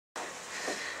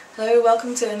Hello,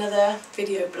 welcome to another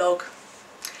video blog.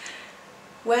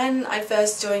 When I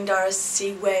first joined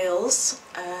RSC Wales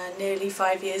nearly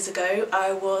 5 years ago,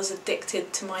 I was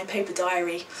addicted to my paper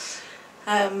diary,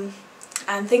 and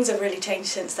things have really changed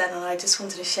since then, and I just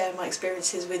wanted to share my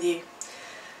experiences with you.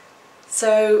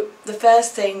 So the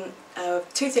first thing,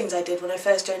 two things I did when I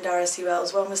first joined RSC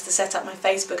Wales. One was to set up my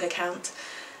Facebook account,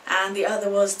 and the other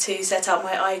was to set up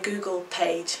my iGoogle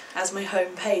page as my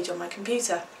home page on my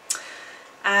computer.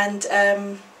 And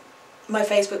my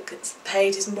Facebook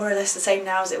page is more or less the same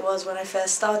now as it was when I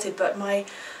first started, but my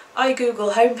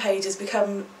iGoogle homepage has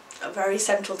become very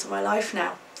central to my life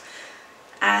now.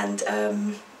 And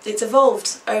it's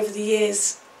evolved over the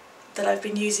years that I've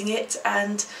been using it,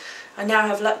 and I now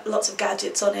have lots of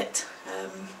gadgets on it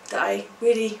that I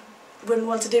really wouldn't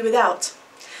want to do without.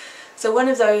 So one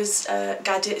of those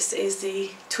gadgets is the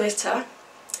Twitter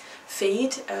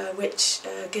feed, which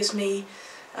gives me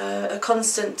a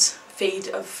constant feed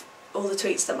of all the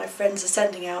tweets that my friends are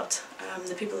sending out,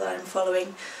 the people that I'm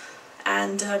following,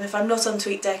 and if I'm not on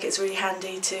TweetDeck, it's really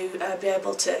handy to be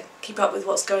able to keep up with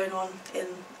what's going on in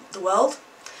the world.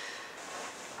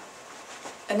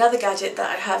 Another gadget that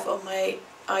I have on my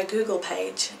iGoogle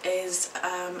page is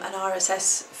an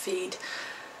RSS feed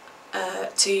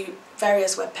to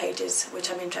various web pages which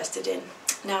I'm interested in.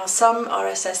 Now, some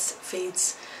RSS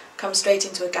feeds come straight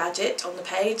into a gadget on the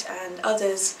page, and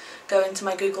others go into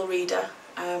my Google Reader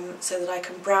so that I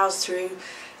can browse through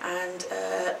and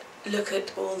look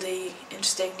at all the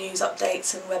interesting news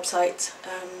updates and website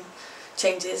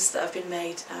changes that have been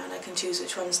made, and I can choose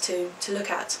which ones to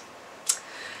look at.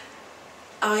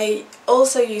 I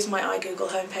also use my iGoogle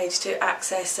homepage to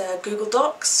access Google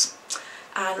Docs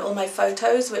and all my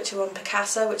photos, which are on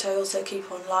Picasa, which I also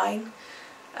keep online.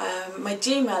 My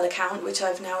Gmail account, which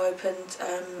I've now opened,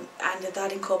 and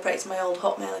that incorporates my old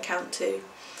Hotmail account too,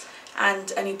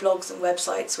 and any blogs and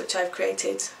websites which I've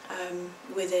created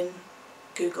within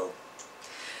Google.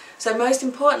 So most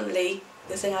importantly,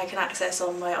 the thing I can access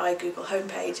on my iGoogle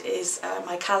homepage is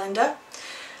my calendar.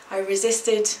 I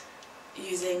resisted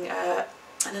using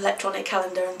an electronic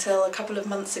calendar until a couple of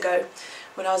months ago,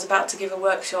 when I was about to give a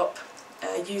workshop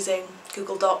using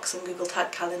Google Docs and Google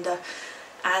Tag Calendar,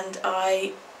 and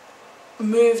I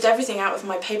moved everything out of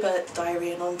my paper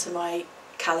diary and onto my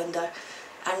calendar,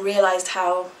 and realised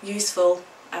how useful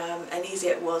and easy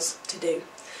it was to do.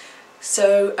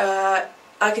 So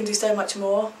I can do so much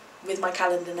more with my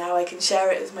calendar now. I can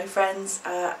share it with my friends,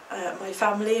 my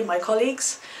family and my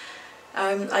colleagues.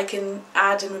 I can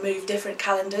add and remove different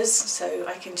calendars, so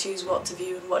I can choose what to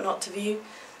view and what not to view.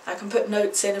 I can put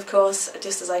notes in, of course,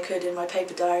 just as I could in my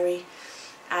paper diary,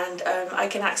 and I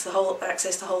can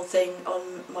access the whole thing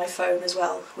on my phone as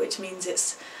well, which means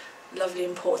it's lovely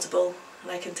and portable,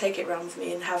 and I can take it around with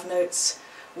me and have notes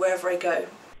wherever I go.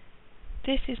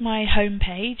 This is my home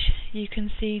page. You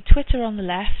can see Twitter on the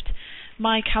left,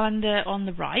 my calendar on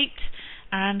the right,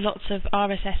 and lots of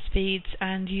RSS feeds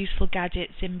and useful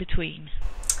gadgets in between.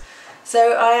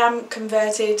 So I am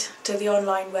converted to the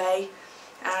online way,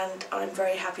 and I'm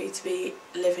very happy to be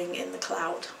living in the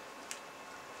cloud.